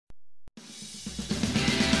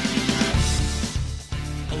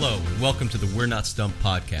Hello, and welcome to the We're Not Stumped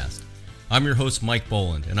podcast. I'm your host, Mike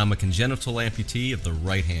Boland, and I'm a congenital amputee of the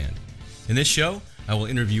right hand. In this show, I will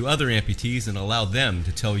interview other amputees and allow them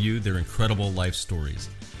to tell you their incredible life stories.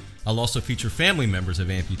 I'll also feature family members of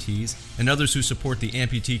amputees and others who support the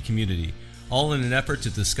amputee community, all in an effort to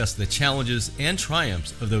discuss the challenges and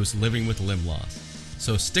triumphs of those living with limb loss.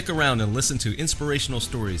 So stick around and listen to inspirational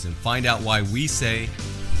stories and find out why we say,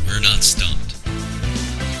 we're not stumped.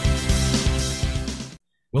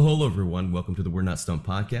 Well, hello everyone. Welcome to the We're Not Stumped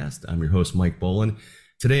podcast. I'm your host, Mike Boland.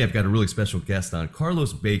 Today I've got a really special guest on,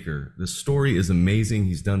 Carlos Baker. The story is amazing.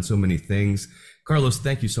 He's done so many things. Carlos,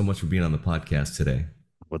 thank you so much for being on the podcast today.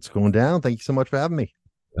 What's going down? Thank you so much for having me.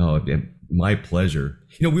 Oh, my pleasure.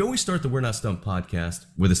 You know, we always start the We're Not Stumped podcast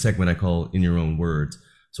with a segment I call In Your Own Words.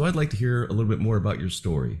 So I'd like to hear a little bit more about your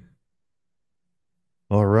story.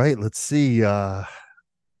 All right, let's see. Well,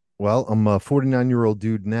 I'm a 49-year-old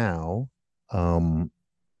dude now.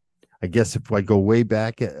 I guess if I go way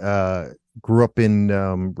back, grew up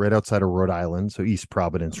in right outside of Rhode Island, so East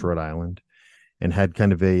Providence, Rhode Island, and had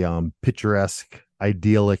kind of a picturesque,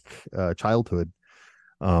 idyllic childhood.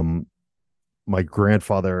 My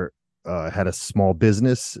grandfather had a small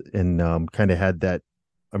business and kind of had that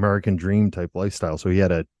American dream type lifestyle. So he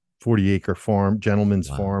had a 40-acre farm, gentleman's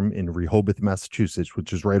farm in Rehoboth, Massachusetts,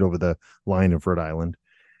 which is right over the line of Rhode Island.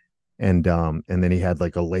 And then he had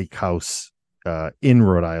like a lake house in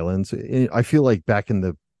Rhode Island. So I feel like back in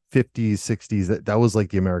the 50s, 60s, that was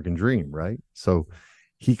like the American dream, right? So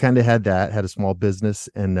he kind of had a small business,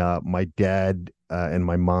 and my dad and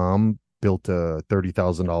my mom built a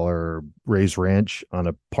 $30,000 raised ranch on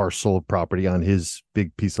a parcel of property on his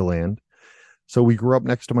big piece of land. So we grew up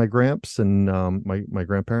next to my gramps and my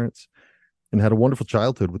grandparents, and had a wonderful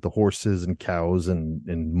childhood with the horses and cows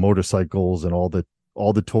and motorcycles and all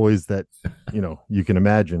the toys that you can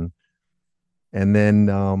imagine. And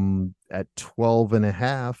then at 12 and a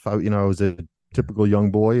half, I was a typical young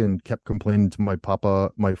boy and kept complaining to my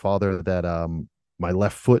father that my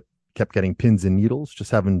left foot kept getting pins and needles, just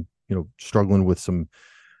having, struggling with some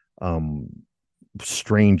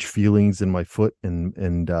strange feelings in my foot.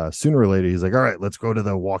 And sooner or later, he's like, all right, let's go to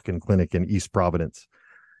the walk-in clinic in East Providence.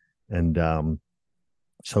 And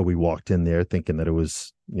so we walked in there thinking that it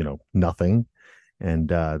was, nothing. And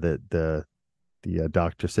the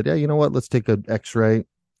doctor said, yeah, you know what, let's take an x-ray.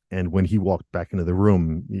 And when he walked back into the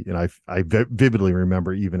room, I vividly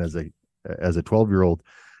remember, even as a 12-year-old,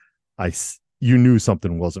 you knew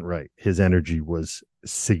something wasn't right. His energy was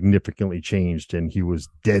significantly changed, and he was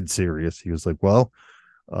dead serious. He was like, well,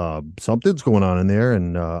 something's going on in there.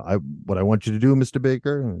 And what I want you to do, Mr.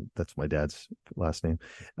 Baker, that's my dad's last name.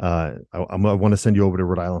 I want to send you over to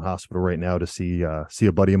Rhode Island Hospital right now to see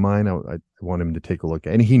a buddy of mine. I want him to take a look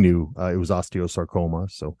at, and he knew it was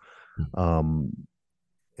osteosarcoma. So,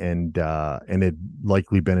 and it had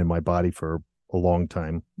likely been in my body for a long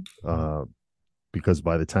time, because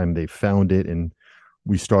by the time they found it and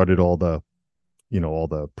we started all the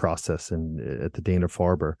process and at the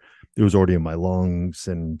Dana-Farber, it was already in my lungs.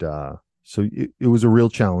 And so it was a real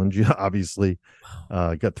challenge. Obviously,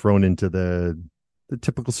 got thrown into the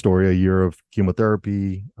typical story, a year of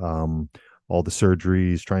chemotherapy, all the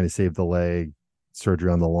surgeries, trying to save the leg,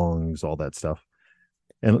 surgery on the lungs, all that stuff.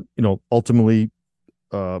 And, ultimately,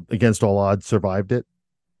 against all odds, survived it.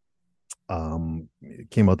 It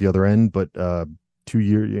came out the other end, but 2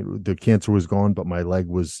 years, the cancer was gone, but my leg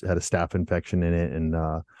had a staph infection in it.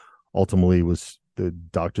 And ultimately the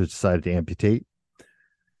doctors decided to amputate.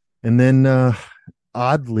 And then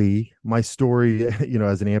oddly, my story,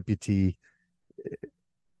 as an amputee,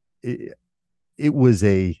 it was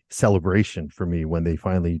a celebration for me when they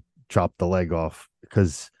finally chopped the leg off,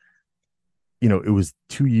 because it was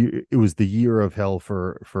 2 years. It was the year of hell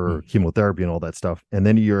for chemotherapy and all that stuff, and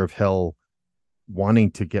then a year of hell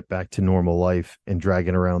wanting to get back to normal life and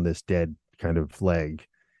dragging around this dead kind of leg.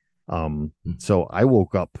 So I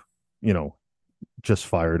woke up, just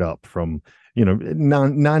fired up from,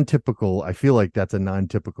 non-typical. I feel like that's a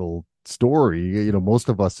non-typical story. Most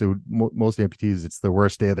of us, most amputees, it's the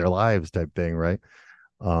worst day of their lives type thing, right?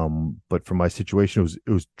 But for my situation,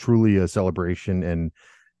 it was truly a celebration. And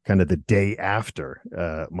kind of the day after,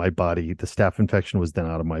 my body, the staph infection was then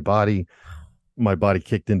out of my body. My body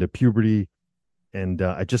kicked into puberty, and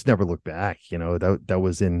I just never looked back. That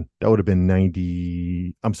would have been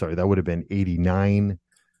 90. I'm sorry, that would have been 89.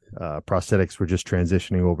 Prosthetics were just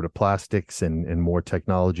transitioning over to plastics and more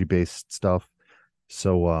technology based stuff.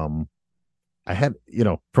 So I had,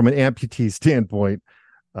 from an amputee standpoint,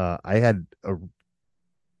 I had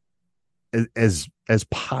as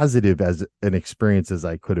positive as an experience as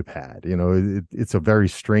I could have had. It's a very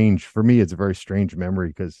strange for me. It's a very strange memory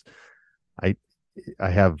because I I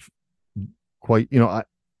have quite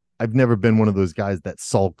I've never been one of those guys that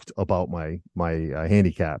sulked about my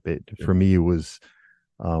handicap. It for me it was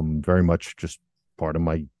very much just part of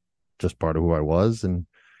who I was, and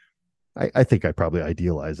I think I probably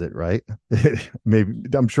idealize it, right? Maybe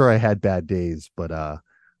I'm sure I had bad days, but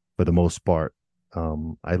for the most part,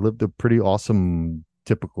 I lived a pretty awesome,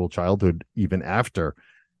 typical childhood, even after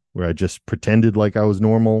where I just pretended like I was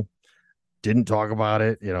normal, didn't talk about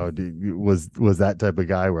it. Was that type of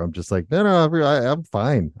guy where I'm just like, no, I'm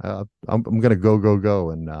fine. I'm gonna go,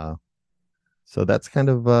 and so that's kind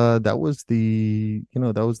of that was the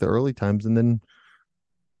early times, and then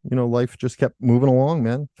life just kept moving along,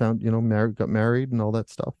 man. Found, got married and all that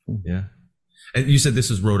stuff. Yeah. And you said this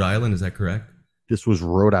is Rhode Island, is that correct? This was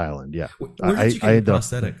Rhode Island. Yeah. Where did you get your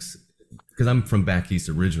prosthetics? Because I'm from back east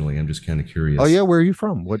originally. I'm just kind of curious. Oh yeah, where are you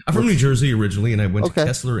from? I'm from New Jersey originally, and I went to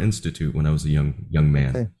Kessler Institute when I was a young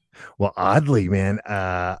man. Okay. Well, oddly, man,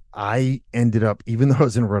 I ended up, even though I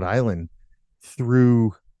was in Rhode Island,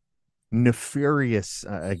 through nefarious.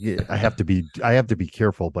 I have to be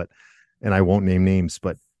careful, and I won't name names,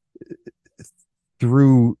 but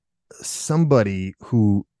through somebody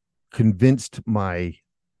who convinced my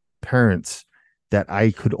parents that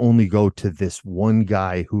I could only go to this one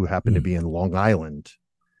guy who happened to be in Long Island.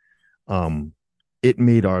 It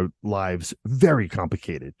made our lives very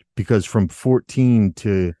complicated because from 14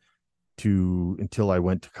 to until I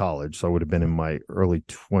went to college, so I would have been in my early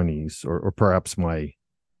 20s or perhaps my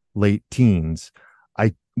late teens,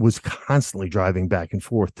 I was constantly driving back and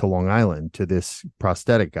forth to Long Island to this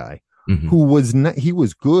prosthetic guy who was not, he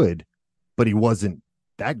was good, but he wasn't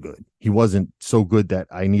that good. He wasn't so good that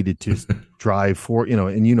I needed to drive for,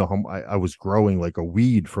 and how I was growing like a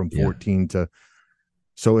weed from 14 to,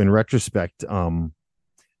 so in retrospect,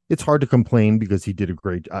 it's hard to complain because he did a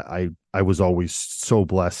great, I was always so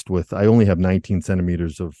blessed with, I only have 19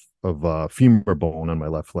 centimeters of femur bone on my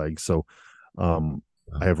left leg. So,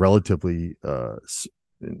 I have relatively,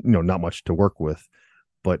 not much to work with,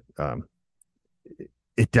 but,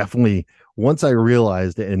 it definitely, once I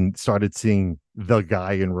realized and started seeing the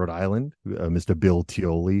guy in Rhode Island, Mr. Bill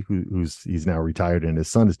Tioli, he's now retired and his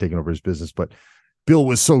son has taken over his business, but Bill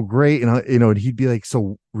was so great. And and he'd be like,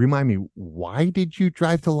 so remind me, why did you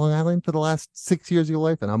drive to Long Island for the last 6 years of your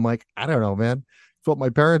life? And I'm like, I don't know, man. It's what my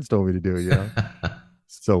parents told me to do,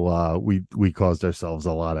 So we caused ourselves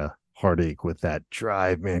a lot of heartache with that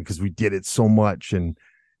drive, man, because we did it so much. And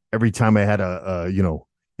every time I had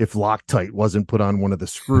if Loctite wasn't put on one of the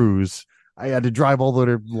screws, I had to drive all the way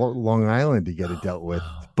to Long Island to get it dealt with.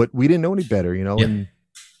 But we didn't know any better,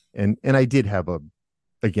 and I did have a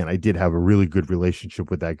really good relationship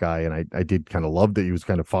with that guy, and I did kind of love that he was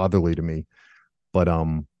kind of fatherly to me. But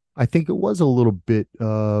I think it was a little bit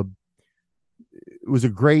it was a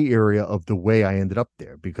gray area of the way I ended up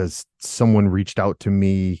there, because someone reached out to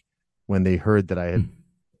me when they heard that I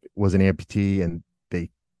was an amputee, and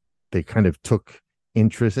they kind of took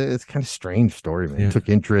interest. It's kind of strange story, man. Took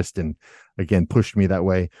interest and again pushed me that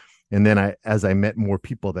way. And then as I met more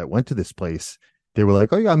people that went to this place, they were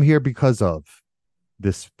like, oh yeah, I'm here because of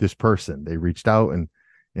this person. They reached out and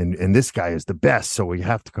this guy is the best, so we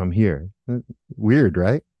have to come here. Weird,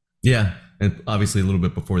 right? Yeah. And obviously a little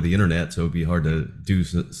bit before the internet, so it'd be hard to do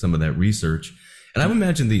some of that research. And I would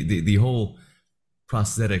imagine the whole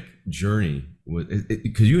prosthetic journey,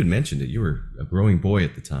 because you had mentioned it, you were a growing boy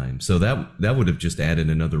at the time, so that would have just added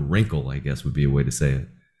another wrinkle, I guess would be a way to say it.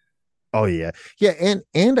 Oh yeah,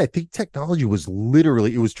 and I think technology was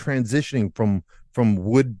literally, it was transitioning from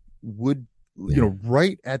wood,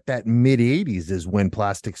 right at that mid 80s is when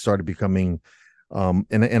plastic started becoming,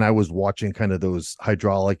 and I was watching kind of those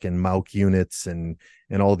hydraulic and Mauk units and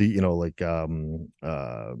all the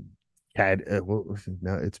CAD.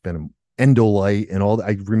 Now it's been Endolite and all.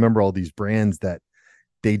 I remember all these brands that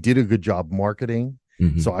they did a good job marketing.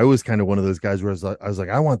 So I was kind of one of those guys where I was like,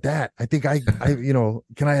 I want that. I think I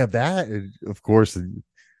can I have that? And of course,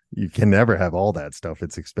 you can never have all that stuff.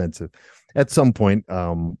 It's expensive. At some point,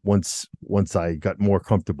 once I got more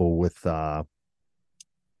comfortable with the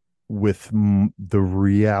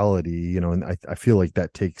reality, and I feel like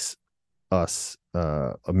that takes us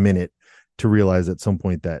a minute to realize at some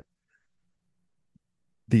point that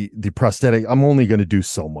the prosthetic, I'm only going to do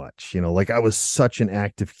so much, like I was such an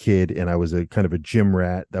active kid and I was a kind of a gym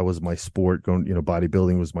rat. That was my sport.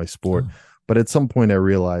 Bodybuilding was my sport. But at some point I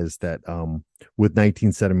realized that with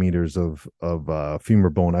 19 centimeters of femur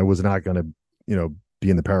bone, I was not going to, be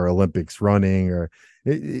in the Paralympics running, or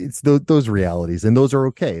It's those realities, and those are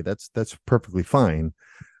okay. That's perfectly fine.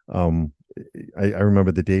 um I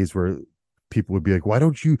remember the days where people would be like, why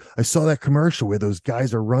don't you, I saw that commercial where those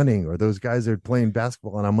guys are running or those guys are playing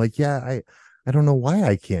basketball, and I'm like, yeah, I don't know why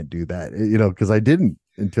I can't do that, because I didn't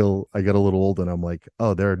until I got a little older, and I'm like,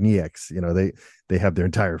 oh, they're NEX, they have their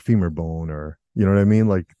entire femur bone, or you know what I mean,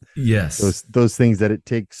 like Yes. those things that it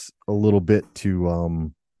takes a little bit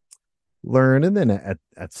to learn, and then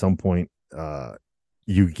at some point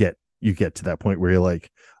you get to that point where you're like,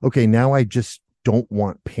 okay, now I just don't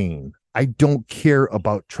want pain. I don't care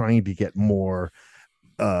about trying to get more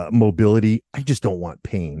mobility. I just don't want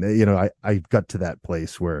pain. I got to that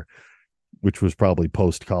place where, which was probably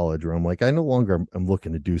post college, where I'm like, I no longer am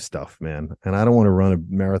looking to do stuff, man, and I don't want to run a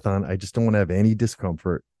marathon. I just don't want to have any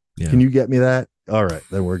discomfort. Yeah. Can you get me that? All right,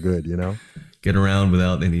 then we're good. Get around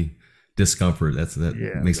without any discomfort. That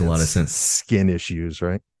Yeah, makes a lot of that's sense. skin issues,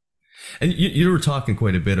 right? And you were talking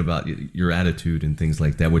quite a bit about your attitude and things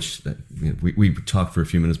like that, which we talked for a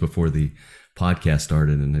few minutes before the podcast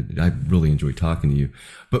started, and I really enjoyed talking to you.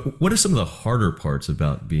 But what are some of the harder parts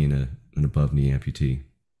about being an above knee amputee?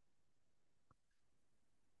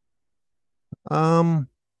 Um,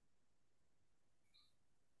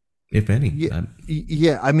 If any. yeah,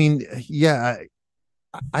 yeah. I mean, yeah,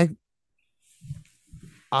 I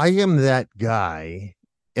I am that guy,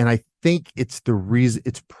 and I think it's the reason.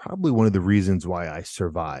 It's probably one of the reasons why I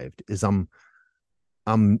survived. Is I'm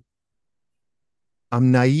I'm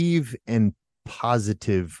naive and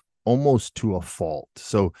positive almost to a fault.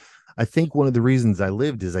 So I think one of the reasons I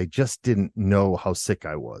lived is I just didn't know how sick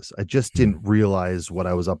I was. I just didn't realize what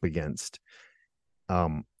I was up against.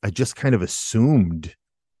 I just kind of assumed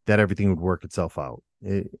that everything would work itself out.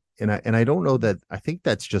 And I don't know that. I think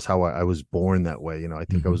that's just how I was born that way. I think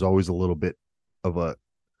I Mm-hmm. was always a little bit of a,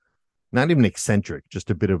 not even eccentric, just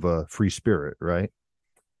a bit of a free spirit, right?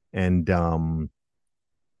 And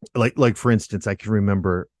like for instance, I can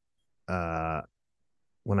remember uh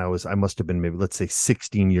when I must have been maybe, let's say,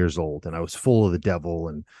 16 years old, and I was full of the devil,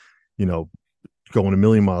 and you know going a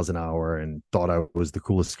million miles an hour, and thought I was the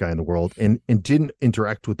coolest guy in the world, and didn't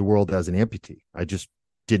interact with the world as an amputee. I just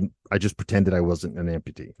pretended I wasn't an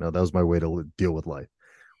amputee. That was my way to deal with life.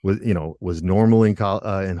 Was normal in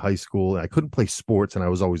high school. I couldn't play sports, and I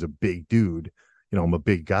was always a big dude. I'm a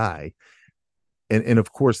big guy, and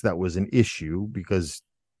of course that was an issue because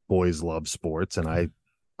boys love sports, and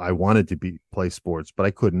I wanted to play sports, but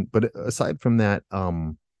I couldn't. But aside from that,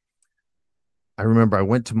 I remember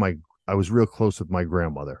I was real close with my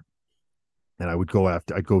grandmother, and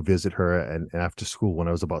I'd go visit her, and after school when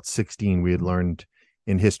I was about 16, we had learned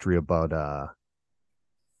in history about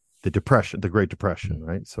the Great Depression,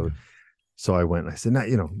 right? So I went and I said,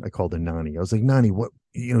 I called her Nani. I was like, Nani, what,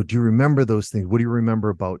 do you remember those things? What do you remember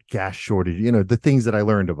about gas shortage? The things that I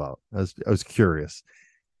learned about. I was curious.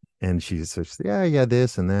 And she said, yeah,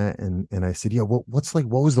 this and that. And I said, yeah, what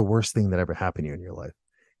was the worst thing that ever happened to you in your life?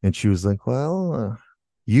 And she was like, well,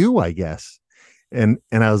 you, I guess. And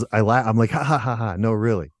I'm like, ha ha ha ha. No,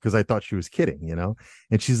 really. Cause I thought she was kidding.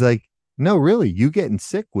 And she's like, no, really, you getting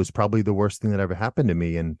sick was probably the worst thing that ever happened to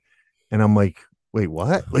me. And I'm like, wait,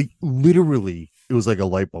 what? Like literally, it was like a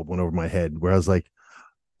light bulb went over my head where I was like,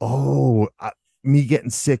 oh, me getting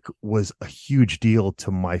sick was a huge deal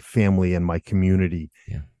to my family and my community.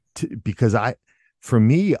 Yeah. Because for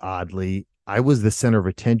me, oddly, I was the center of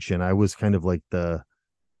attention. I was kind of like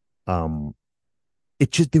um,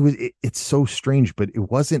 it's so strange, but it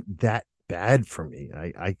wasn't that bad for me.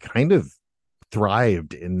 I kind of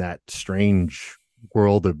thrived in that strange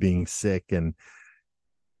world of being sick, and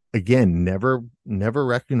again, never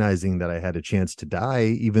recognizing that I had a chance to die,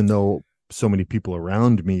 even though so many people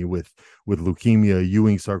around me with leukemia,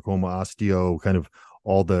 Ewing sarcoma, osteo, kind of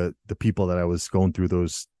all the people that I was going through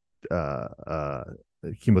those uh, uh,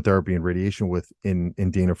 chemotherapy and radiation with in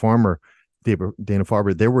Dana-Farber,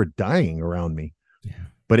 they were dying around me. Yeah.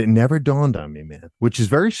 But it never dawned on me, man, which is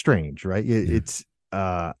very strange, right? Yeah. It's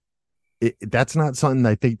that's not something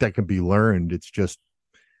I think that can be learned. It's just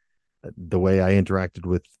the way I interacted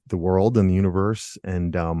with the world and the universe,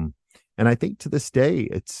 and I think to this day,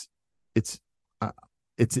 it's uh,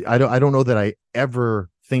 I don't know that I ever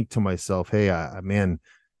think to myself, hey, man,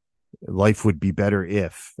 life would be better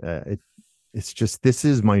if it's just, this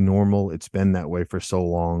is my normal. It's been that way for so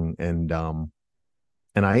long, and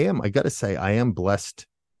I gotta say, I am blessed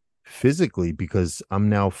physically because I'm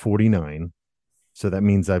now 49. So that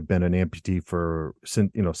means I've been an amputee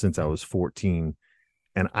since I was 14.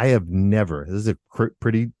 And I have never, this is a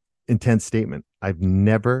pretty intense statement, I've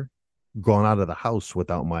never gone out of the house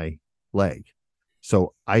without my leg.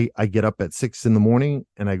 So I get up at 6 in the morning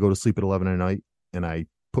and I go to sleep at 11 at night. and I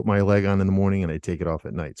put my leg on in the morning and I take it off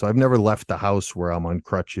at night. So I've never left the house where I'm on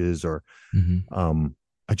crutches or Hmm.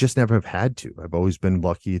 I just never have had to. I've always been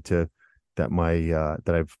lucky to that my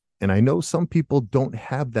that I've and I know some people don't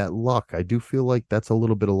have that luck. I do feel like that's a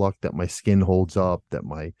little bit of luck that my skin holds up, that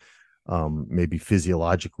my maybe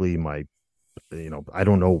physiologically my I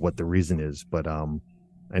don't know what the reason is, but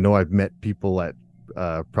I know I've met people at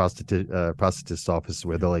prosthetist office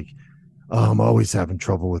where they're like, oh, I'm always having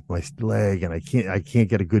trouble with my leg and I can't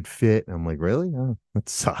get a good fit. And I'm like, really? Oh, that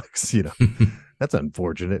sucks. That's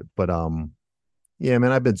unfortunate. But yeah,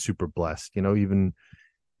 man, I've been super blessed,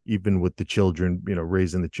 even with the children,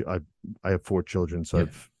 raising I have 4 children. So Yeah.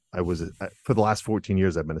 for the last 14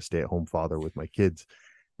 years, I've been a stay-at-home father with my kids.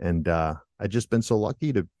 And I just been so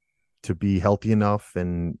lucky to be healthy enough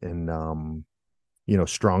and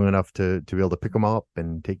strong enough to be able to pick them up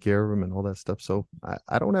and take care of them and all that stuff. So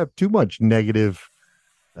I don't have too much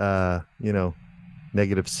uh, you know,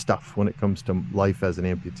 negative stuff when it comes to life as an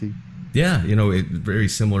amputee. Yeah, very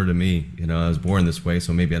similar to me. I was born this way,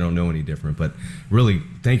 so maybe I don't know any different. But really,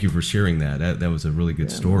 thank you for sharing that. That was a really good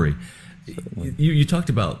Yeah, story. certainly. You talked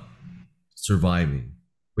about surviving,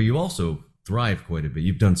 but you also thrive quite a bit.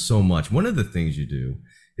 You've done so much. One of the things you do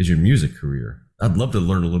is your music career. I'd love to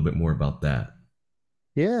learn a little bit more about that.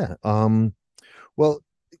 Yeah. Well,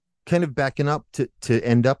 kind of backing up to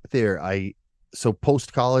end up there. So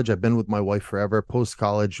post college, I've been with my wife forever. Post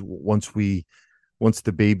college, once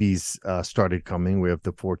the babies started coming, we have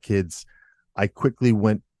the 4 kids. I quickly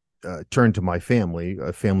turned to my family,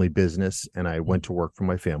 a family business, and I went to work for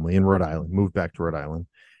my family in Rhode Island. Moved back to Rhode Island,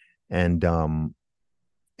 and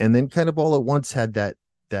then kind of all at once had that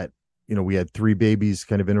we had 3 babies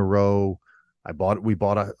kind of in a row. We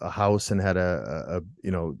bought a house and had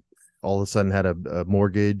all of a sudden had a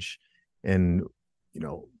mortgage, and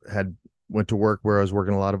had went to work where I was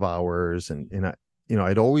working a lot of hours, and I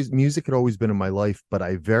I'd always music had always been in my life, but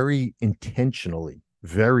I very intentionally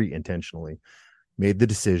made the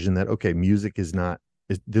decision that okay, music is not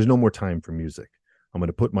there's no more time for music. I'm going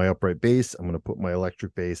to put my upright bass, I'm going to put my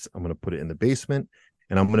electric bass, I'm going to put it in the basement,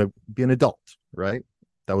 and I'm going to be an adult, right?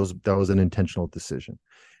 That was an intentional decision.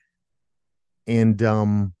 And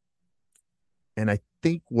I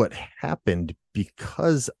think what happened,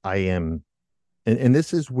 because I am, and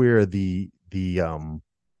this is where the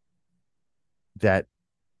that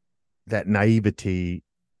that naivety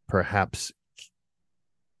perhaps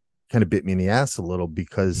kind of bit me in the ass a little,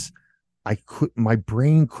 because my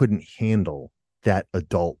brain couldn't handle that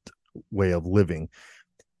adult way of living.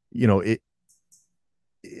 You know,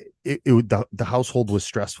 the household was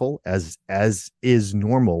stressful, as is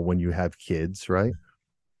normal when you have kids, right?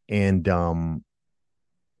 And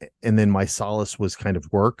then my solace was kind of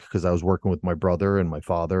work, because I was working with my brother and my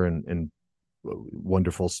father, and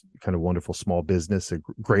wonderful small business, a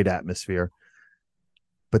great atmosphere.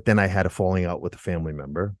 But then I had a falling out with a family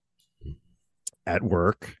member at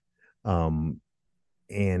work, um,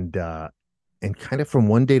 and kind of from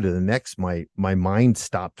one day to the next, my mind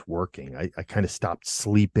stopped working. I kind of stopped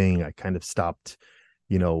sleeping. I kind of stopped,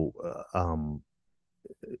 you know,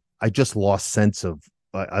 I just lost sense of.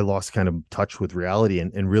 I lost kind of touch with reality,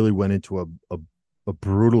 and really went into a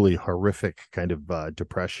brutally horrific kind of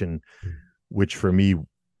depression, which for me,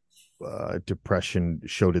 depression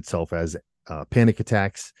showed itself as panic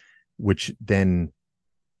attacks, which then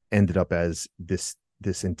ended up as this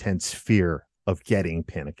intense fear of getting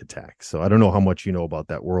panic attacks. So I don't know how much you know about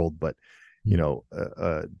that world, but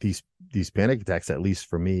these panic attacks, at least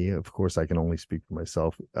for me, of course, I can only speak for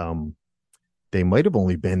myself. They might have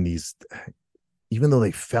only been these, even though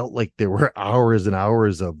they felt like there were hours and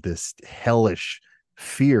hours of this hellish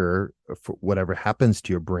fear for whatever happens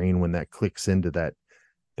to your brain when that clicks into that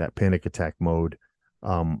panic attack mode.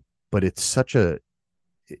 But it's so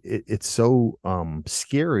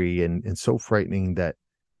scary and so frightening that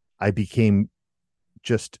I became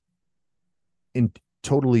just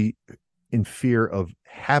totally in fear of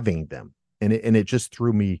having them. And it just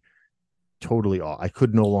threw me totally off. I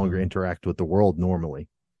could no longer interact with the world normally,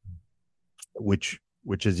 which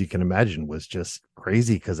as you can imagine was just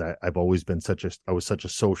crazy, because I've always been I was such a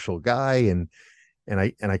social guy, and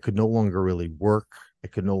I could no longer really work. I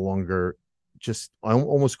could no longer I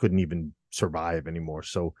almost couldn't even survive anymore.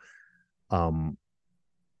 So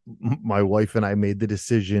my wife and I made the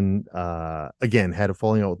decision, again, had a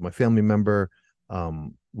falling out with my family member.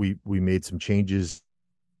 We made some changes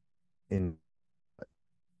in,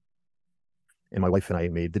 and my wife and I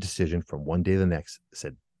made the decision from one day to the next,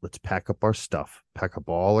 said, let's pack up our stuff, pack up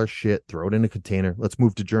all our shit, throw it in a container. Let's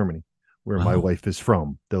move to Germany, where my Wow. wife is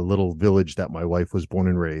from, the little village that my wife was born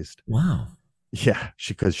and raised. Wow. Yeah,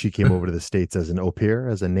 because she came over to the States as an au pair,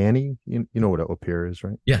 as a nanny. You know what an au pair is,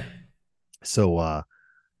 right? Yeah. So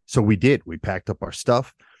so we did. We packed up our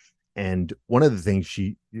stuff, and one of the things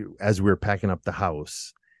as we were packing up the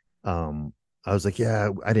house, um, I was like, yeah,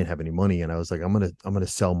 I didn't have any money, and I was like, I'm gonna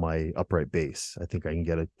sell my upright bass. I think I can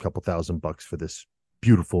get a couple $1,000 for this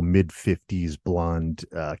beautiful mid 50s blonde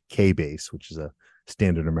K bass, which is a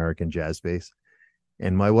standard American jazz bass.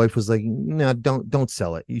 And my wife was like, "No, don't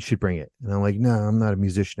sell it. You should bring it." And I'm like, "No, I'm not a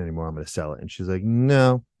musician anymore. I'm going to sell it." And she's like,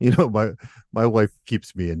 "No, my wife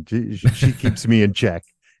keeps me in. She keeps me in check.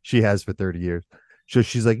 She has for 30 years." So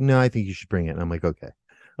she's like, "No, I think you should bring it." And I'm like, "Okay,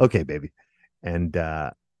 okay, baby." And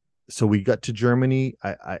so we got to Germany.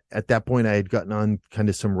 I at that point I had gotten on kind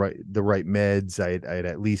of the right meds. I had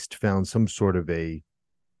at least found some sort of a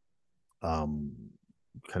um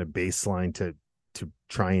kind of baseline to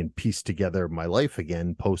try and piece together my life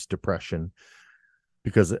again post depression,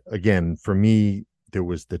 because again for me there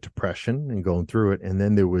was the depression and going through it, and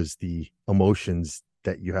then there was the emotions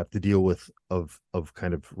that you have to deal with of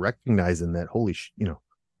kind of recognizing that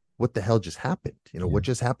what the hell just happened, Yeah. what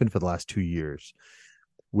just happened for the last 2 years,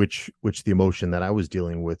 which the emotion that I was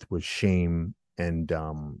dealing with was shame, and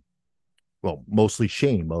well, mostly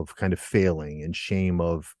shame of kind of failing, and shame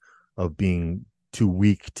of being too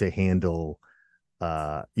weak to handle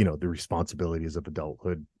the responsibilities of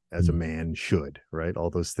adulthood as a Mm. man should, right?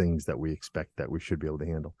 All those things that we expect that we should be able to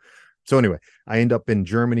handle. So anyway, I end up in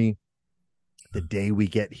Germany. The day we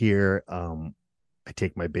get here, I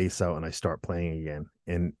take my bass out and I start playing again,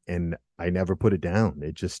 and I never put it down.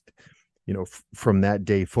 It just, from that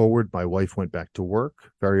day forward, my wife went back to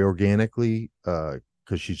work very organically, because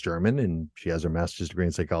she's German and she has her master's degree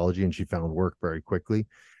in psychology, and she found work very quickly.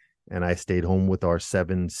 And I stayed home with our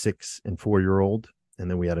 7, 6, and 4 year old, and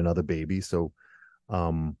then we had another baby. So,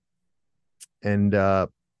 um, and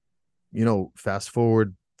fast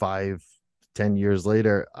forward 5, 10 years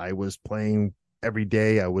later, I was playing every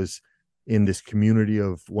day. I was in this community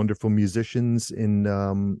of wonderful musicians in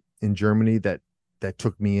Germany that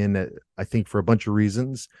took me in. I think for a bunch of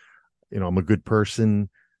reasons. I'm a good person.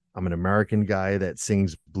 I'm an American guy that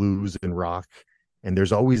sings blues and rock, and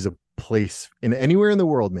there's always a place in anywhere in the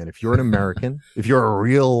world, man. If you're an American, if you're a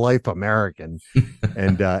real life American,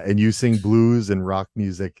 and you sing blues and rock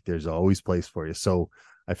music, there's always place for you. So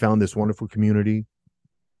I found this wonderful community,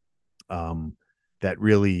 that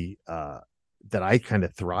really that I kind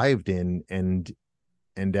of thrived in, and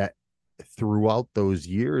that throughout those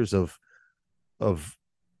years of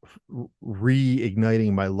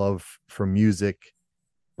reigniting my love for music,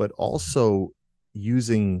 but also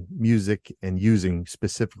using music and using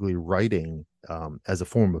specifically writing as a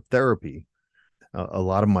form of therapy. A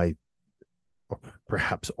lot of my, or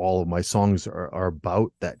perhaps all of my songs are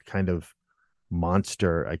about that kind of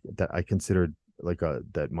monster that I considered like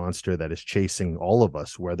that monster that is chasing all of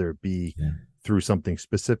us, whether it be Yeah. through something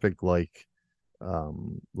specific like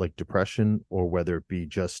depression, or whether it be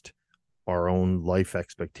just our own life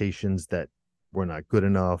expectations that we're not good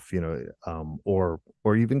enough, or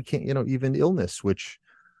even can't, even illness, which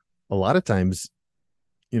a lot of times,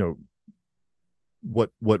 you know,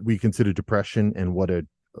 what we consider depression and what a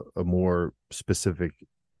more specific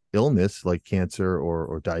illness like cancer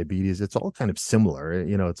or diabetes, it's all kind of similar.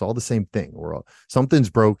 It's all the same thing. Something's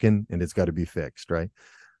broken and it's got to be fixed, right?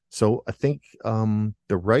 So I think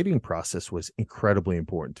the writing process was incredibly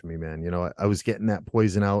important to me, man. I was getting that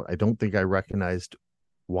poison out. I don't think I recognized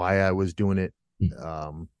why I was doing it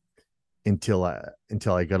Mm. until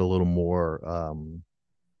I got a little more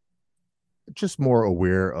just more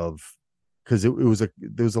aware of, because there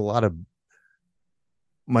was a lot of,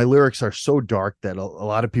 my lyrics are so dark that a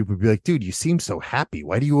lot of people would be like, "Dude, you seem so happy.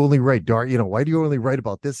 Why do you only write dark? Why do you only write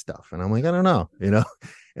about this stuff?" And I'm like, "I don't know."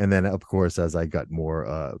 And then of course, as I got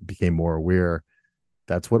became more aware,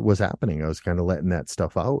 that's what was happening. I was kind of letting that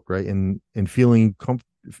stuff out, right? And feeling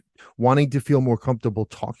wanting to feel more comfortable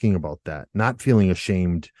talking about that, not feeling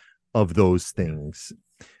ashamed of those things.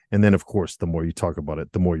 And then of course, the more you talk about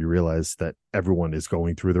it, the more you realize that everyone is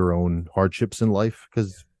going through their own hardships in life,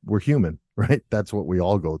 because we're human, right? That's what we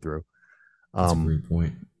all go through. That's a Um, great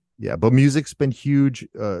point. yeah, but music's been huge.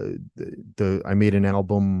 I made an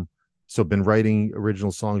album, so I've been writing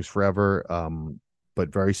original songs forever,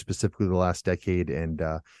 but very specifically the last decade, and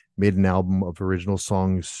made an album of original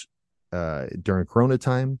songs during Corona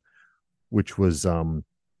time, which was,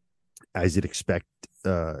 as you'd expect.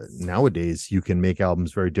 Nowadays, you can make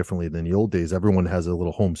albums very differently than the old days. Everyone has a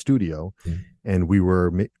little home studio, Yeah. and we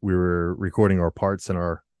were recording our parts in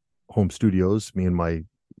our home studios, me and my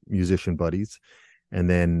musician buddies, and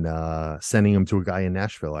then sending them to a guy in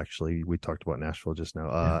Nashville. Actually, we talked about Nashville just now.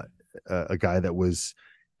 Yeah. a guy that was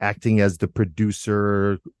acting as the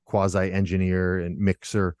producer, quasi engineer, and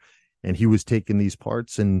mixer, and he was taking these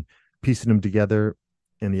parts and piecing them together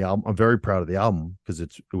in the album. I'm very proud of the album because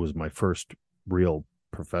it was my first real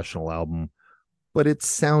professional album, but it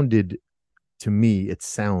sounded to me, it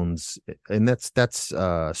sounds, and that's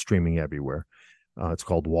streaming everywhere. It's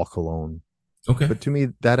called Walk Alone. Okay. But to me,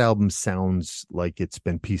 that album sounds like it's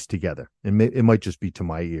been pieced together, and it might just be to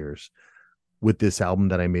my ears. With this album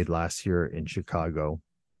that I made last year in Chicago,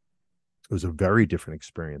 it was a very different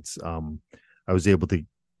experience. I was able to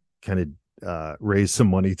kind of raise some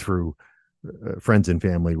money through friends and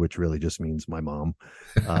family, which really just means my mom.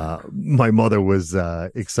 My mother was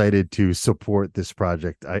excited to support this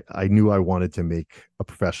project. I knew I wanted to make a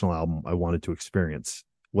professional album. I wanted to experience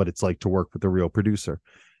what it's like to work with a real producer.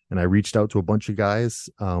 And I reached out to a bunch of guys.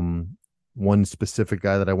 One specific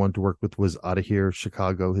guy that I wanted to work with was out of here,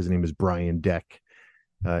 Chicago. His name is Brian Deck.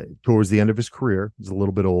 Towards the end of his career, he's a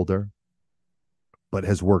little bit older, but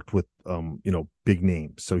has worked with big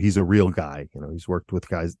names. So he's a real guy. He's worked with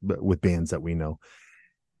guys with bands that we know.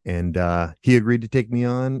 And he agreed to take me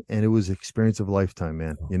on, and it was an experience of a lifetime,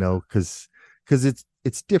 man. Because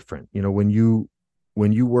it's different. When you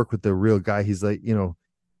work with the real guy, he's like,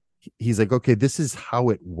 okay, this is how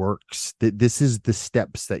it works. This is the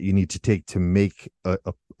steps that you need to take to make a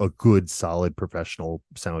good, solid, professional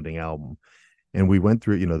sounding album. And we went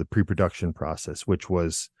through, the pre-production process, which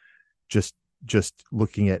was just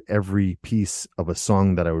looking at every piece of a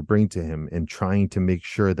song that I would bring to him and trying to make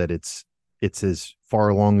sure that it's as far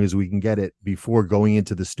along as we can get it before going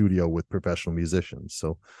into the studio with professional musicians.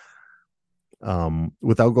 So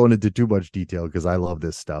without going into too much detail, because I love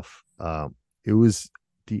this stuff, it was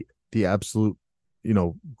the absolute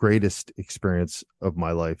greatest experience of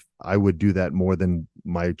my life. I would do that more than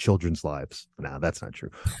my children's lives. No, that's not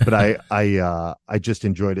true. But I just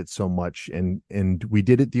enjoyed it so much. And we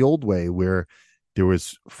did it the old way, where there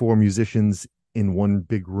was 4 musicians in one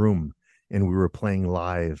big room and we were playing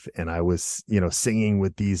live. And I was, singing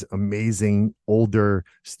with these amazing older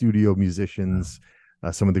studio musicians,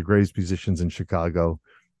 some of the greatest musicians in Chicago.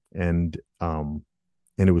 And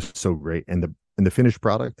it was so great. And the finished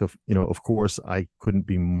product of course, I couldn't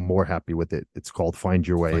be more happy with it. It's called Find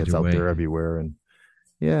Your Way. It's out there everywhere. And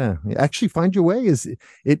yeah, actually Find Your Way is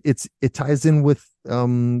it ties in with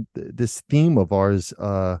this theme of ours.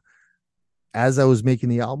 As I was making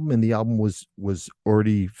the album, and the album was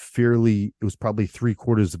already it was probably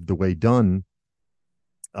 3/4 of the way done.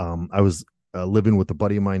 I was living with a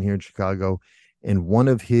buddy of mine here in Chicago, and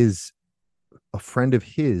a friend of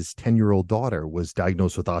his 10-year-old daughter was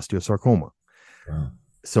diagnosed with osteosarcoma. Wow.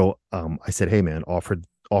 So I said, hey man, offer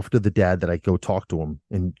to the dad that I go talk to him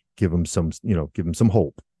and give him some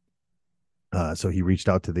hope. So he reached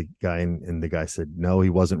out to the guy, and the guy said no, he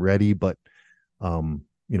wasn't ready, but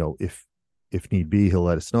if need be, he'll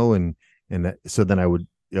let us know. So then I would,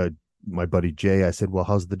 my buddy Jay, I said, well,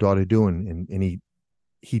 how's the daughter doing? And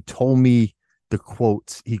he told me the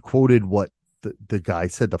quotes. He quoted what the guy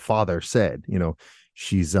said, the father said,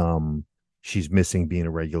 she's missing being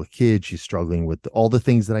a regular kid. She's struggling with all the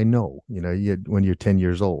things that I know, when you're 10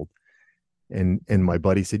 years old. And my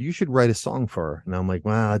buddy said, you should write a song for her. And I'm like,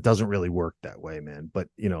 well, it doesn't really work that way, man. But,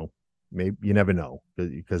 maybe you never know,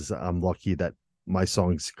 because I'm lucky that my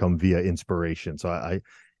songs come via inspiration. So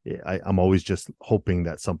I'm always just hoping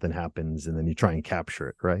that something happens, and then you try and capture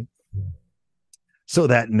it. Right. Yeah. So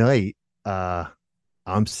that night,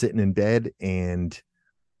 I'm sitting in bed, and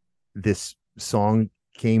this song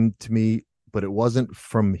came to me, but it wasn't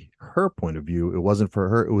from her point of view. It wasn't for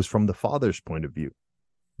her. It was from the father's point of view,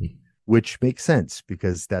 which makes sense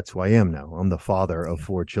because that's who I am now. I'm the father of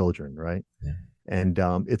 4 children. Right. Yeah. And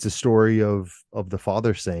it's a story of the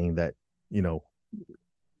father saying that,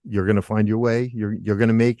 you're going to find your way. You're going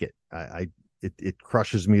to make it. It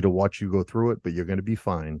crushes me to watch you go through it, but you're going to be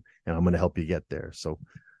fine. And I'm going to help you get there. So,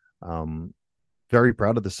 very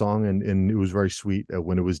proud of the song. And it was very sweet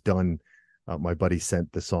when it was done. My buddy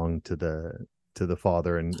sent the song to the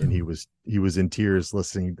father, and he was in tears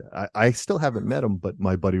listening. I still haven't met him, but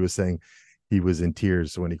my buddy was saying he was in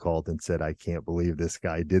tears when he called and said, I can't believe this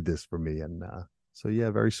guy did this for me. And so, yeah,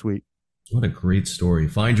 very sweet. What a great story.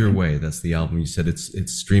 Find Your Way. That's the album. You said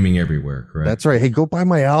it's streaming everywhere, correct? That's right. Hey, go buy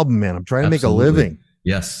my album, man. I'm trying to make a living.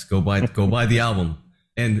 Yes. Go buy the album.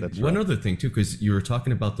 And that's one other thing too, because you were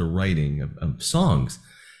talking about the writing of songs.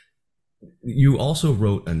 You also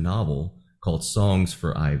wrote a novel called Songs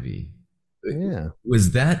for Ivy. Yeah.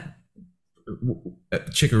 Was that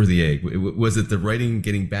chicken or the egg? Was it the writing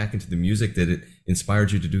getting back into the music that it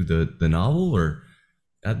inspired you to do the novel? Or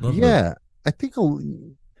I think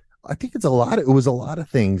I think it was a lot of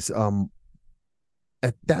things.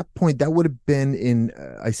 At that point, that would have been in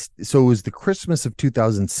so it was the Christmas of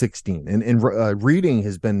 2016, and reading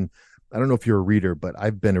has been, I don't know if you're a reader, but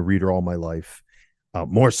I've been a reader all my life,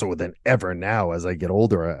 more so than ever now as I get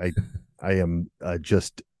older. I am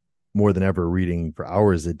just more than ever reading for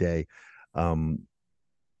hours a day. Um,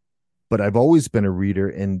 but I've always been a reader,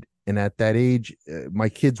 and at that age, my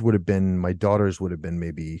daughters would have been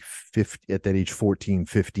maybe 50 at that age, 14,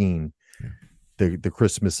 15, Yeah. the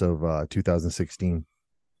Christmas of 2016,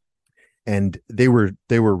 and they were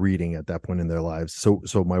reading at that point in their lives.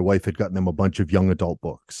 So my wife had gotten them a bunch of young adult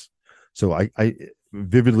books. So I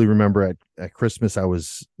vividly remember at Christmas I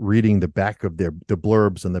was reading the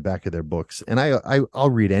blurbs on the back of their books, and I'll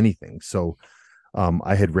read anything. So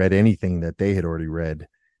I had read anything that they had already read,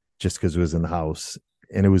 just because it was in the house,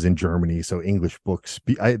 and it was in Germany. So English books.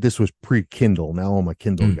 This was pre-Kindle. Now I'm a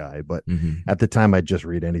Kindle guy, but Mm-hmm. at the time I'd just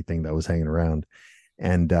read anything that was hanging around.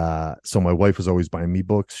 And so my wife was always buying me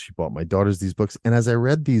books. She bought my daughters these books. And as I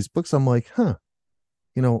read these books, I'm like, huh,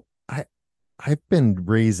 you know, I've been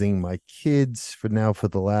raising my kids for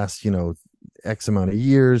the last, X amount of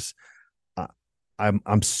years. Uh,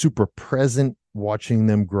 I'm super present watching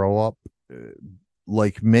them grow up,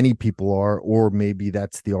 like many people are, or maybe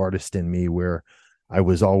that's the artist in me, where I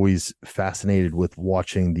was always fascinated with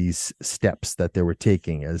watching these steps that they were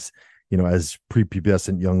taking as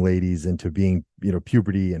prepubescent young ladies into being,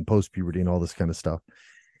 puberty and post puberty and all this kind of stuff.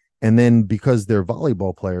 And then because they're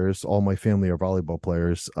volleyball players, all my family are volleyball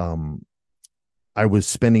players. I was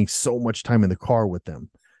spending so much time in the car with them.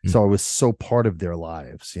 So I was so part of their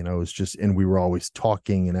lives, it was just, and we were always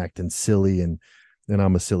talking and acting silly, and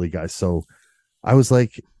I'm a silly guy. So I was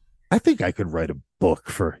like, I think I could write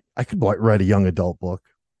a young adult book.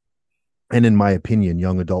 And in my opinion,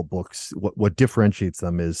 young adult books, what differentiates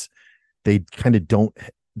them is they kind of don't,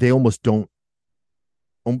 they almost don't,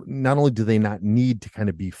 not only do they not need to kind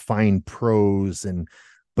of be fine prose,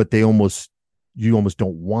 but you almost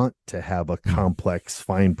don't want to have a complex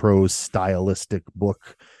fine prose stylistic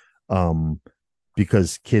book,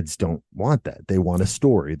 because kids don't want that. They want a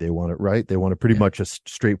story. They want it right. They want pretty much a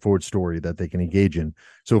straightforward story that they can engage in.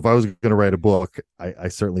 So if I was going to write a book, I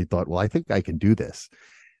certainly thought, well, I think I can do this.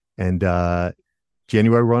 And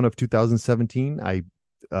January run of 2017, I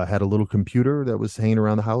had a little computer that was hanging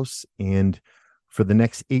around the house, and for the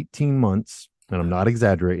next 18 months, and I'm not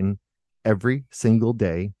exaggerating, every single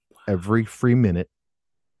day, every free minute,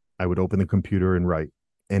 I would open the computer and write.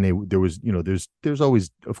 And there was, there's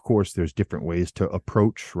always, of course, there's different ways to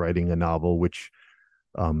approach writing a novel, which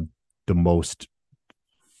the most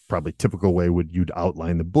probably typical way you'd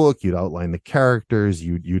outline the book, you'd outline the characters,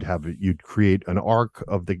 you'd create an arc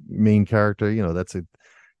of the main character.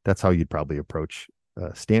 That's how you'd probably approach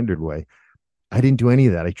a standard way. I didn't do any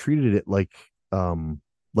of that. I treated it like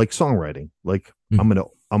songwriting. Like I'm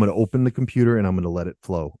gonna open the computer and I'm gonna let it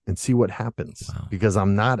flow and see what happens. Wow. Because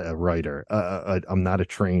I'm not a writer. I'm not a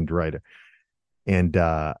trained writer. And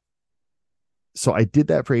so I did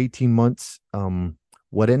that for 18 months.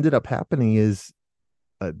 What ended up happening is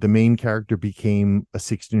the main character became a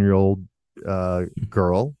 16-year-old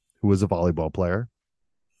girl who was a volleyball player,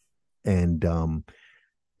 and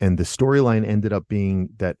the storyline ended up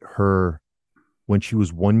being that when she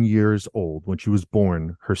was 1 year old, when she was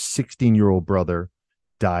born, her 16-year-old brother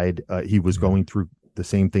died. He was going through the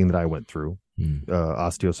same thing that I went through,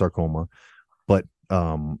 osteosarcoma, but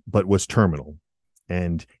was terminal,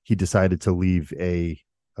 and he decided to leave a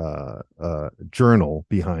journal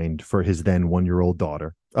behind for his then 1-year-old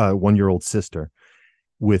daughter, 1-year-old sister,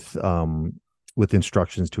 with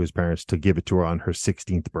instructions to his parents to give it to her on her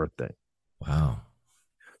 16th birthday. Wow.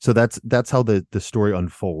 So that's how the story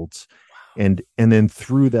unfolds. And then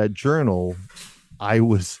through that journal,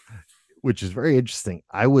 which is very interesting,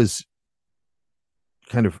 I was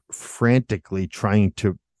kind of frantically trying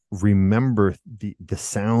to remember the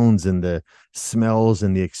sounds and the smells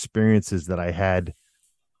and the experiences that I had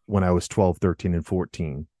when I was 12, 13, and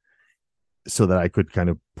 14, so that I could kind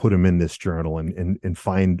of put them in this journal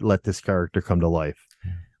and let this character come to life.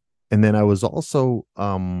 And then I was also,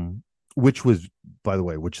 which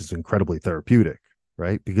is incredibly therapeutic,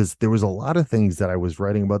 right? Because there was a lot of things that I was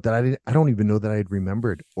writing about that I don't even know that I had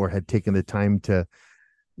remembered or had taken the time to,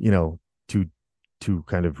 to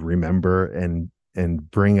kind of remember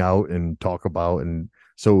and bring out and talk about. And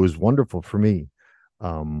so it was wonderful for me.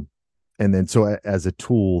 And then, so as a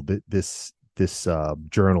tool, this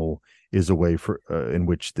journal is a way in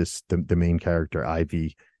which the main character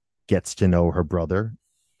Ivy gets to know her brother,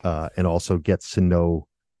 and also gets to know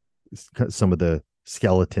some of the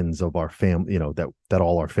skeletons of our family, that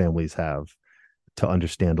all our families have, to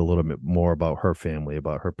understand a little bit more about her family,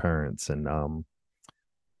 about her parents, and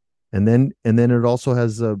then it also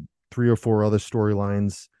has three or four other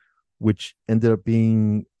storylines, which ended up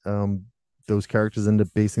being those characters ended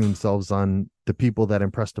up basing themselves on the people that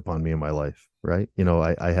impressed upon me in my life. Right? You know,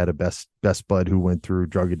 I had a best bud who went through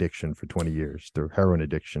drug addiction for 20 years, through heroin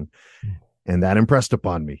addiction, and that impressed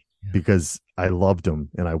upon me Yeah. because I loved him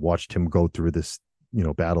and I watched him go through this,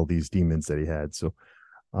 battle these demons that he had. So,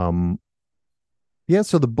 um, yeah.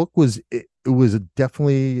 So the book it was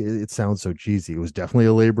definitely, it sounds so cheesy. It was definitely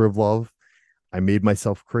a labor of love. I made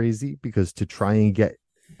myself crazy because to try and get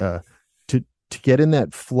uh to get in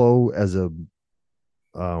that flow as a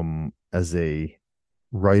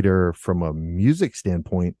writer from a music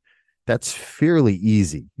standpoint, that's fairly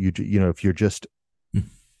easy. If you're just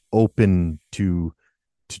open to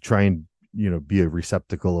try and be a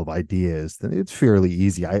receptacle of ideas, then it's fairly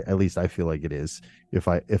easy. At least I feel like it is. If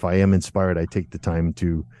I am inspired, I take the time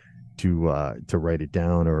to write it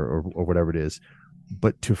down or whatever it is.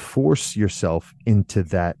 But to force yourself into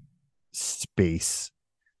that space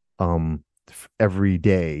every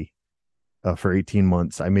day for 18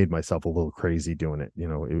 months, I made myself a little crazy doing it.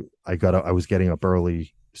 I was getting up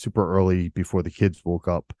early, super early before the kids woke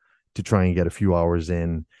up to try and get a few hours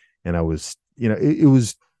in. And I was, it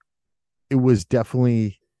was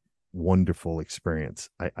definitely wonderful experience.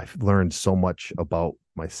 I learned so much about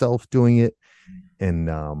myself doing it. And,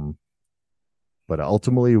 but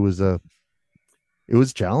ultimately it was a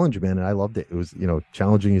challenge, man. And I loved it. It was,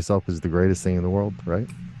 challenging yourself is the greatest thing in the world. Right.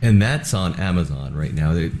 And that's on Amazon right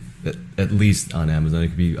now. At least on Amazon. It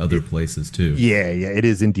could be other places too. Yeah. Yeah. It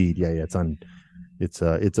is indeed. Yeah. Yeah.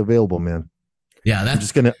 It's available, man. Yeah,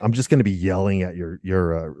 I'm just gonna be yelling at your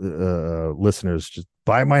listeners. Just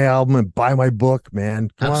buy my album and buy my book, man.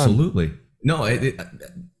 Come absolutely. No,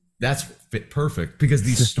 that's fit perfect because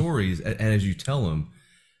these stories, and as you tell them,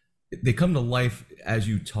 they come to life as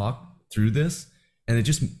you talk through this, and it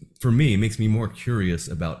just, for me, it makes me more curious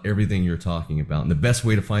about everything you're talking about. And the best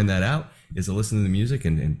way to find that out is to listen to the music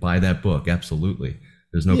and buy that book. Absolutely,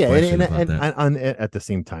 there's no question about that. At the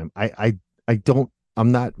same time, I don't.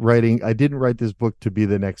 I'm not writing. I didn't write this book to be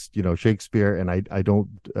the next, Shakespeare, and I don't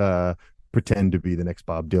pretend to be the next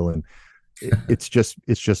Bob Dylan. It's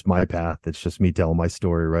just my path. It's just me telling my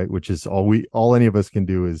story, right? Which is all any of us can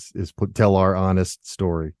do is tell our honest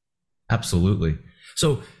story. Absolutely.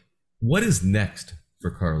 So, what is next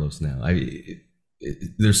for Carlos now?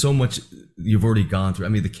 There's so much you've already gone through. I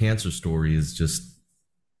mean, the cancer story is just,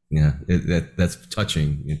 yeah, that's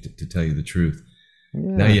touching, to tell you the truth.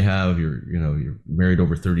 Yeah. Now you have you're married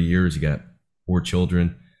over 30 years. You got 4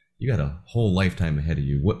 children. You got a whole lifetime ahead of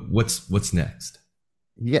you. What's next?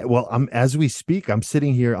 Yeah, well, as we speak, I'm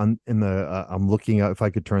sitting here I'm looking out. If I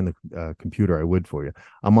could turn the computer, I would for you.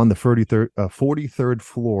 I'm on the 43rd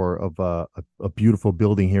floor of a beautiful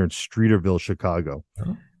building here in Streeterville, Chicago.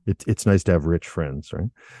 Oh. It's nice to have rich friends,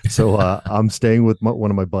 right? So I'm staying with one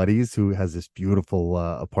of my buddies who has this beautiful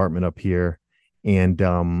apartment up here,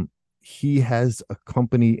 and he has a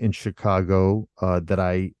company in Chicago that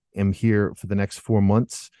I am here for the next 4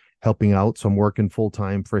 months helping out. So I'm working full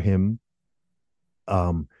time for him.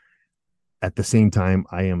 At the same time,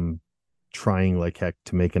 I am trying like heck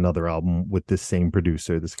to make another album with this same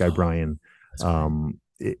producer, this guy, Brian.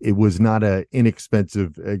 It was not an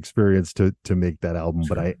inexpensive experience to make that album,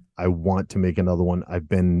 sure. But I want to make another one. I've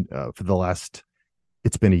been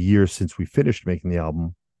it's been a year since we finished making the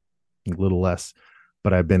album, a little less,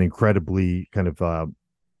 but I've been incredibly kind of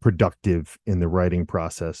productive in the writing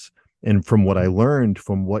process. And from what I learned,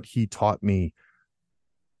 from what he taught me,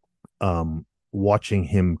 watching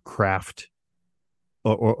him craft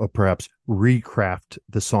or perhaps recraft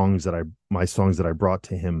my songs that I brought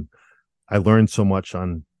to him, I learned so much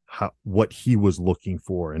on what he was looking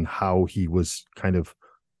for and how he was kind of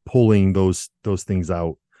pulling those things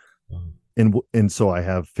out. And so I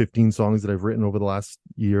have 15 songs that I've written over the last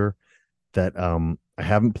year that I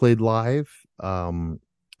haven't played live, and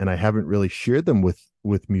I haven't really shared them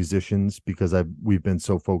with musicians because we've been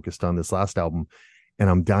so focused on this last album. And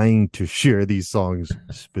I'm dying to share these songs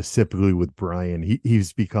specifically with Brian. He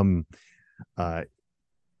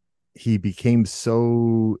became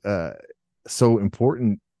so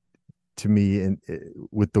important to me, and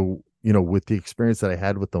with the experience that I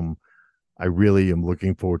had with them, I really am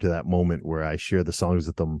looking forward to that moment where I share the songs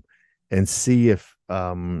with them and see if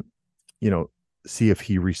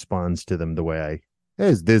he responds to them the way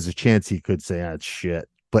there's a chance he could say, it's shit.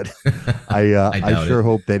 But I sure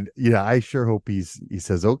hope that, I sure hope he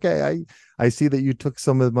says, okay, I see that you took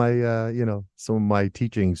some of my, some of my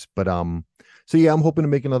teachings, but, so yeah, I'm hoping to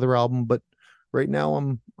make another album, but right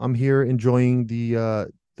now I'm here enjoying the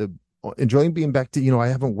enjoying being back to, I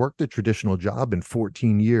haven't worked a traditional job in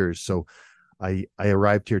 14 years. So I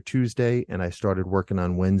arrived here Tuesday and I started working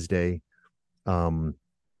on Wednesday. Um,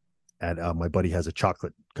 at my buddy has a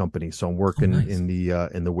chocolate company, so I'm Oh, working nice. in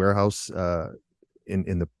the warehouse,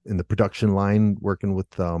 in the production line, working with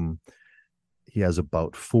he has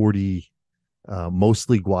about 40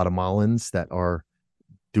 mostly Guatemalans that are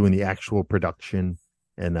doing the actual production,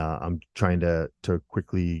 and I'm trying to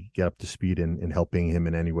quickly get up to speed and helping him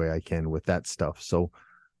in any way I can with that stuff. So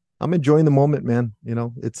I'm enjoying the moment, man.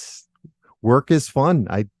 It's work is fun.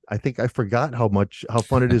 I think I forgot how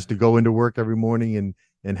fun it is to go into work every morning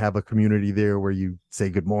and have a community there where you say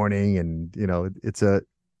good morning, and it's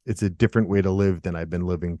a different way to live than I've been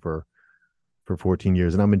living for 14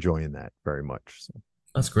 years, and I'm enjoying that very much. So.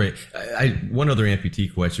 That's great. One other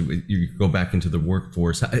amputee question. You go back into the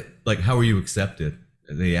workforce. Like, how are you accepted?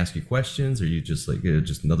 They ask you questions, or you just like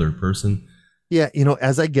just another person? Yeah,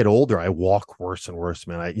 as I get older, I walk worse and worse,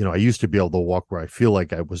 man. I used to be able to walk where I feel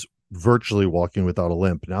like I was virtually walking without a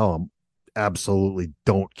limp. Now I'm absolutely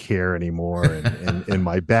don't care anymore, and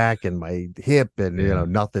my back and my hip, and Yeah,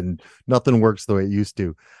 nothing works the way it used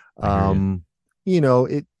to. I hear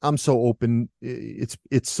you. I'm so open. It's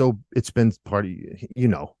been part of,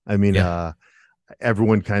 I mean, Yeah,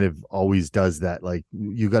 everyone kind of always does that, like,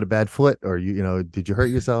 you got a bad foot, or did you hurt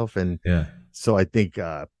yourself? And yeah. so I think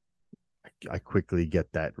I quickly get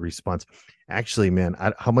that response. Actually, man,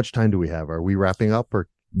 how much time do we have? Are we wrapping up, or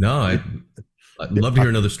No, I'd love to uh, hear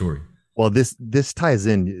another story. well, this ties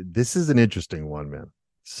in. This is an interesting one, man.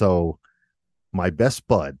 So my best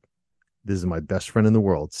bud, this is my best friend in the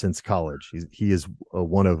world since college. He is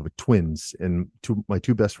one of twins, and my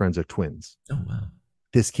two best friends are twins. Oh, wow.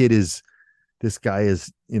 This kid is this guy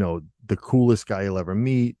is, the coolest guy you'll ever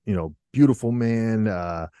meet. Beautiful man.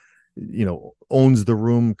 Owns the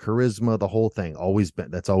room, charisma, the whole thing. Always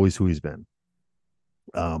been. That's always who he's been.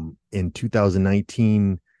 In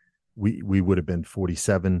 2019, we would have been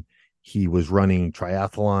 47. He was running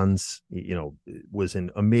triathlons, was in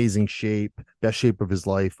amazing shape, best shape of his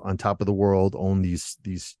life, on top of the world, owned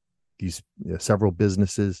these several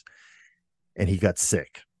businesses, and he got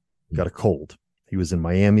sick, got a cold. He was in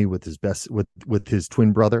Miami with with his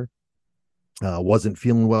twin brother. Wasn't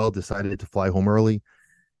feeling well, decided to fly home early,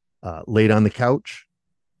 laid on the couch,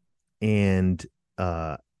 and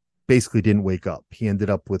basically didn't wake up. He ended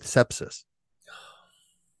up with sepsis.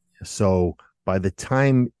 So by the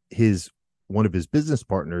time one of his business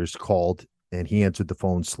partners called and he answered the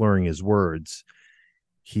phone slurring his words,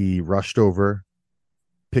 he rushed over,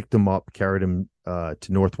 picked him up, carried him to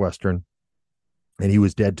Northwestern, and he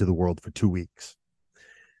was dead to the world for 2 weeks.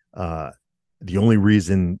 The only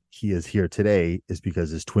reason he is here today is because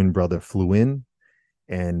his twin brother flew in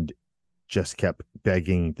and just kept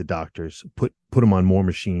begging the doctors, put him on more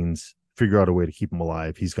machines, figure out a way to keep him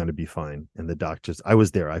alive. He's going to be fine. And the doctors, I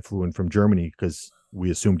was there. I flew in from Germany because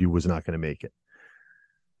we assumed he was not going to make it.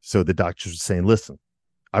 So the doctors were saying, listen,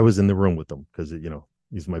 I was in the room with them because,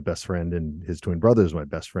 he's my best friend and his twin brother is my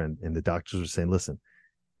best friend. And the doctors were saying, listen,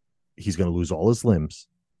 he's going to lose all his limbs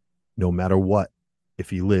no matter what. If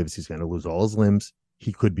he lives, he's going to lose all his limbs.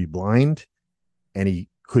 He could be blind and he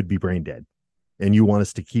could be brain dead. And you want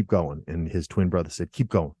us to keep going. And his twin brother said, keep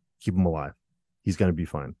going, keep him alive. He's going to be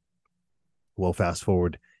fine. Well, fast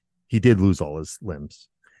forward, he did lose all his limbs,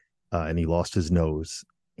 and he lost his nose,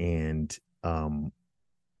 and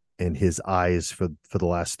his eyes for the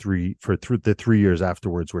last the 3 years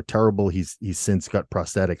afterwards were terrible. He's since got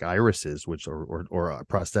prosthetic irises, which or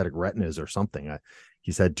prosthetic retinas or something.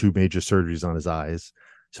 He's had 2 major surgeries on his eyes,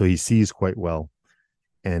 so he sees quite well.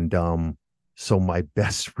 And so my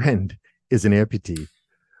best friend is an amputee,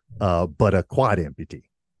 but a quad amputee.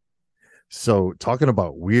 So talking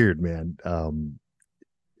about weird, man,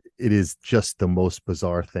 it is just the most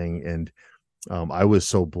bizarre thing. And I was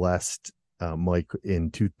so blessed, Mike, in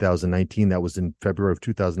 2019, that was in February of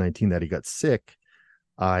 2019 that he got sick.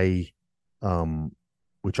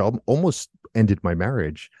 Which almost ended my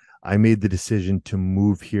marriage. I made the decision to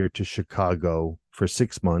move here to Chicago for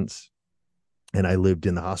 6 months. And I lived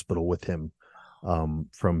in the hospital with him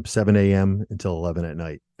from 7 a.m. until 11 at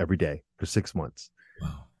night every day for 6 months.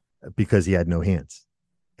 Wow. Because he had no hands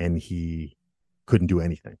and he couldn't do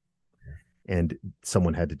anything, and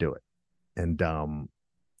someone had to do it. And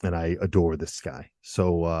I adore this guy.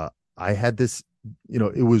 So I had this,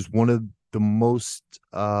 it was one of the most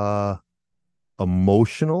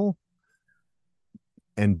emotional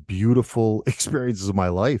and beautiful experiences of my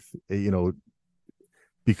life,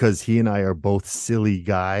 because he and I are both silly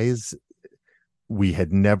guys. We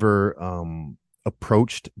had never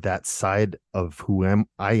approached that side of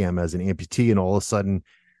I am as an amputee, and all of a sudden,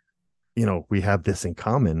 we have this in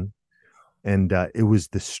common. And it was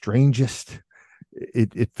the strangest.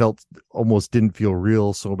 It felt almost didn't feel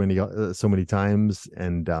real so many times,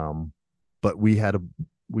 and but we had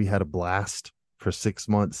a blast for 6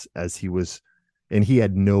 months as he was, and he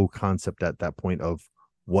had no concept at that point of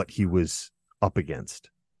what he was up against.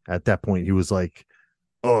 At that point, he was like,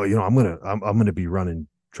 "Oh, I'm gonna be running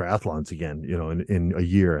triathlons again, in a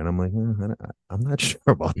year." And I'm like, I'm not sure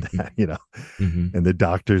about that, Mm-hmm. And the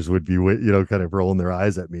doctors would be, kind of rolling their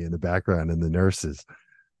eyes at me in the background, and the nurses,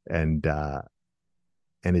 and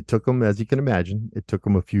it took him, as you can imagine, it took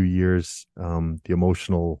him a few years. The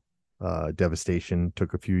emotional devastation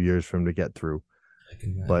took a few years for him to get through. I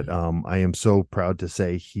can But imagine. I am so proud to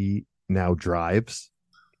say he now drives.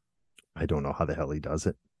 I don't know how the hell he does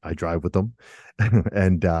it. I drive with him,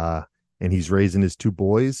 and he's raising his two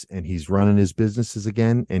boys, and he's running his businesses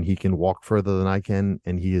again, and he can walk further than I can,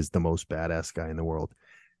 and he is the most badass guy in the world.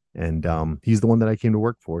 And he's the one that I came to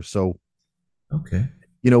work for. So, Okay.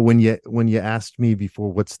 when you asked me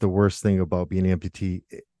before, what's the worst thing about being an amputee?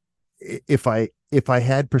 If I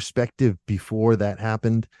had perspective before that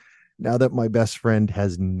happened, now that my best friend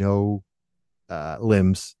has no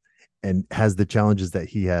limbs and has the challenges that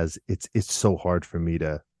he has, it's so hard for me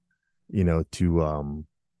to,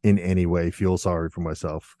 in any way feel sorry for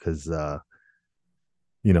myself, because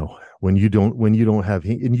when you don't have,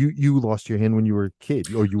 and you lost your hand when you were a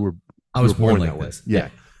kid, or I you was were born born like that way. this. Yeah.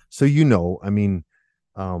 So, I mean,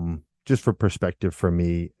 just for perspective for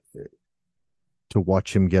me, to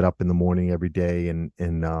watch him get up in the morning every day, and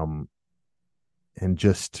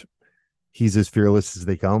just, he's as fearless as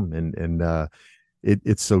they come. And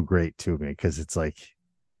it's so great to me, because it's like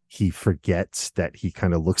he forgets that he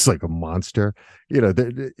kind of looks like a monster.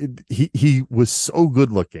 He was so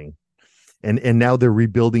good looking, and now they're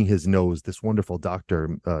rebuilding his nose. This wonderful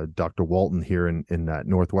doctor, Dr. Walton here in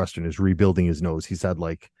Northwestern, is rebuilding his nose. He's had,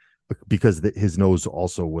 like, because his nose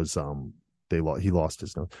also was he lost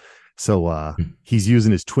his nose, so he's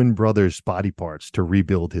using his twin brother's body parts to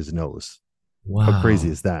rebuild his nose. How crazy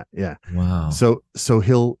Wow. is that? Yeah. Wow. So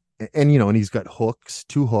he'll, and he's got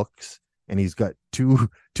two hooks, and he's got two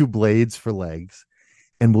blades for legs.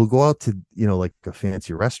 And we'll go out to, like a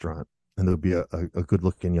fancy restaurant, and there'll be a good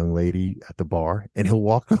looking young lady at the bar, and he'll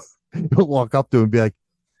walk up to him and be like,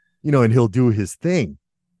 and he'll do his thing,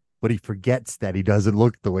 but he forgets that he doesn't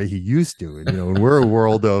look the way he used to. And we're a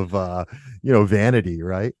world of vanity,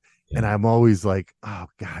 right? And Yeah. I'm always like, oh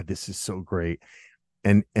God, this is so great.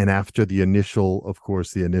 And after the initial, of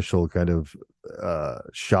course, the initial kind of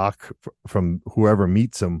shock from whoever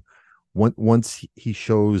meets him, once he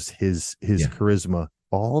shows his Yeah. charisma,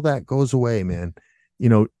 all that goes away, man.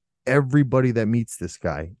 Everybody that meets this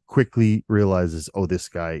guy quickly realizes, oh, this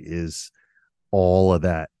guy is all of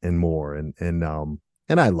that and more. And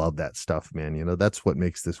I love that stuff, man. That's what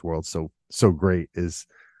makes this world so great, is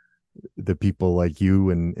the people like you,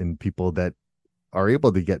 and people that are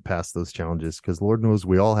able to get past those challenges, because Lord knows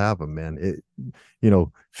we all have them, man.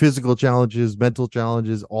 Physical challenges, mental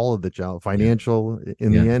challenges, all of the Yeah. financial.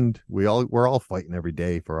 In Yeah. the end, we're all fighting every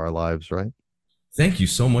day for our lives, right? Thank you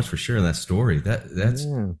so much for sharing that story. That's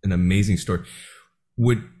Yeah. an amazing story.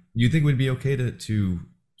 Would you think it would be okay to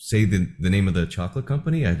say the name of the chocolate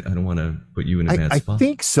company? I don't want to put you in a bad I spot.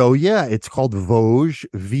 think so. Yeah, it's called Vosges,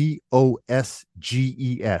 Vosges,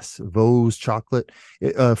 Vosges chocolate.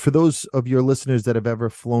 For those of your listeners that have ever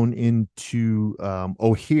flown into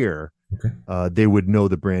O'Hare, Okay. they would know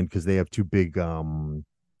the brand, because they have two big kind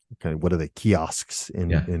of, what are they, kiosks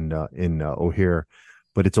Yeah. in O'Hare.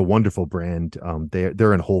 But it's a wonderful brand.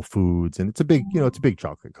 They're in Whole Foods, and it's a big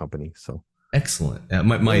chocolate company. So Excellent.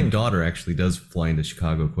 My yeah. daughter actually does fly into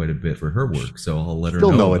Chicago quite a bit for her work, so I'll let her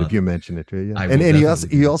Still know know it if about. you mention it to you. I And will he definitely also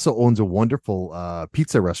do he that. also owns a wonderful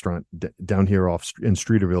pizza restaurant down here in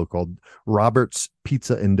Streeterville called Robert's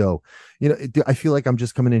Pizza and Dough. I feel like I'm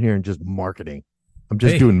just coming in here and just marketing. I'm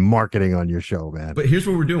just Hey, doing marketing on your show, man. but here's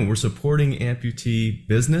what we're doing: we're supporting amputee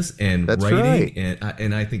business and That's right. writing,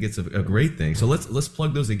 and I think it's a great thing. So let's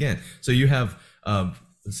plug those again. So you have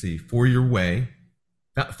let's see, For Your Way,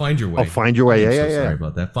 Find Your Oh, Way. Find Your I Way. am Yeah, so yeah, yeah. sorry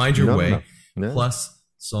about that. Find Your No, no, Way no. No. plus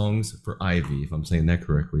Songs for Ivy, if I'm saying that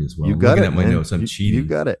correctly as well. You I'm got looking it, at my man. notes. I'm You cheating.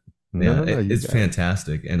 got it. No, Yeah, no, no. You it's got it.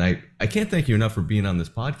 fantastic, and I can't thank you enough for being on this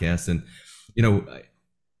podcast. And you know,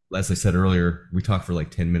 as I said earlier, we talked for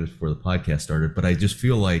like 10 minutes before the podcast started, but I just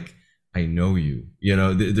feel like I know you.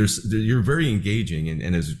 You're very engaging,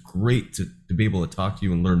 and it's great to be able to talk to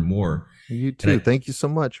you and learn more. You And too. Thank you so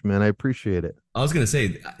much, man. I appreciate it. I was going to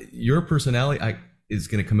say, your personality, is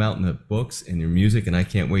going to come out in the books and your music, and I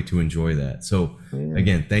can't wait to enjoy that. So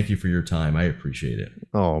again, thank you for your time. I appreciate it.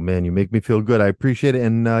 Oh man, you make me feel good. I appreciate it.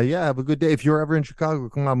 And have a good day. If you're ever in Chicago,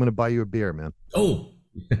 come on, I'm going to buy you a beer, man. Oh,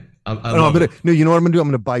 you know what I'm going to do? I'm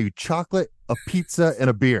going to buy you chocolate, a pizza, and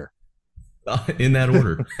a beer. In that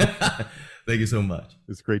order. Thank you so much.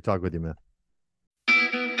 It's great talking with you, man.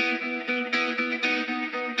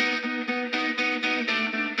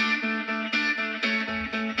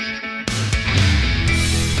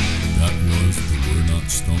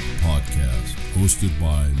 Stumped podcast, hosted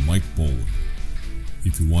by Mike Boland.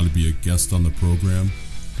 If you want to be a guest on the program,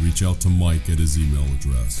 reach out to Mike at his email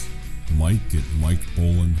address,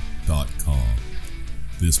 mike@mikeboland.com.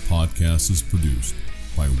 This podcast is produced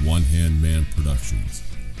by One Hand Man Productions.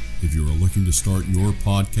 If you are looking to start your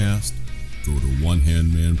podcast, go to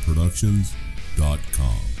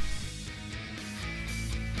onehandmanproductions.com.